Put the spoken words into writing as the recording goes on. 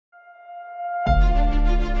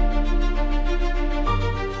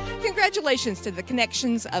Congratulations to the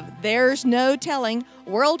connections of There's No Telling,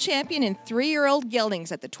 world champion and 3-year-old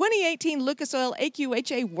geldings at the 2018 Lucas Oil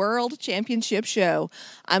AQHA World Championship Show.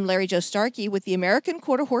 I'm Larry Jo Starkey with the American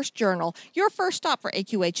Quarter Horse Journal, your first stop for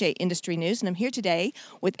AQHA industry news, and I'm here today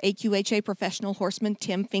with AQHA professional horseman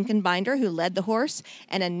Tim Finkenbinder, who led the horse,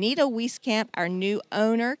 and Anita Wiescamp, our new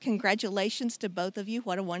owner. Congratulations to both of you.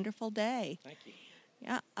 What a wonderful day. Thank you.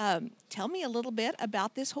 Yeah, tell me a little bit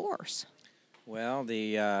about this horse. Well,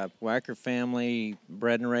 the Wacker family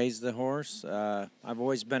bred and raised the horse. I've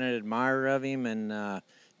always been an admirer of him and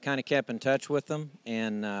kind of kept in touch with him.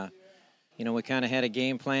 And, you know, we kind of had a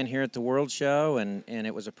game plan here at the World Show, and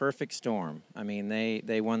it was a perfect storm. I mean,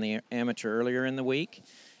 they won the amateur earlier in the week,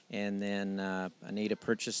 and then Anita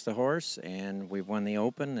purchased the horse, and we've won the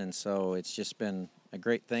Open, and so it's just been a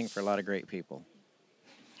great thing for a lot of great people.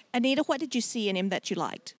 Anita, what did you see in him that you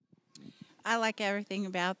liked? I like everything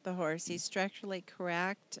about the horse. He's structurally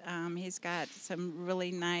correct. He's got some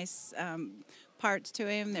really nice parts to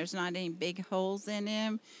him. There's not any big holes in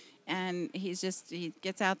him. And he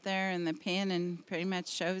gets out there in the pen and pretty much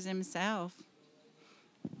shows himself.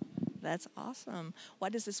 That's awesome.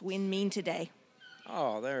 What does this win mean today?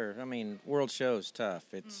 Oh, World Show's tough.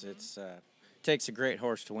 It takes a great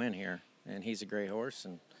horse to win here, and he's a great horse,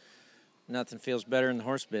 and nothing feels better in the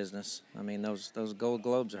horse business. I mean, those Gold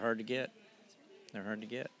Globes are hard to get. They're hard to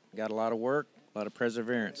get. Got a lot of work, a lot of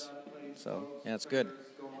perseverance. So, yeah, it's good.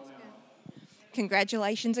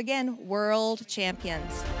 Congratulations again, world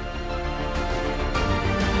champions.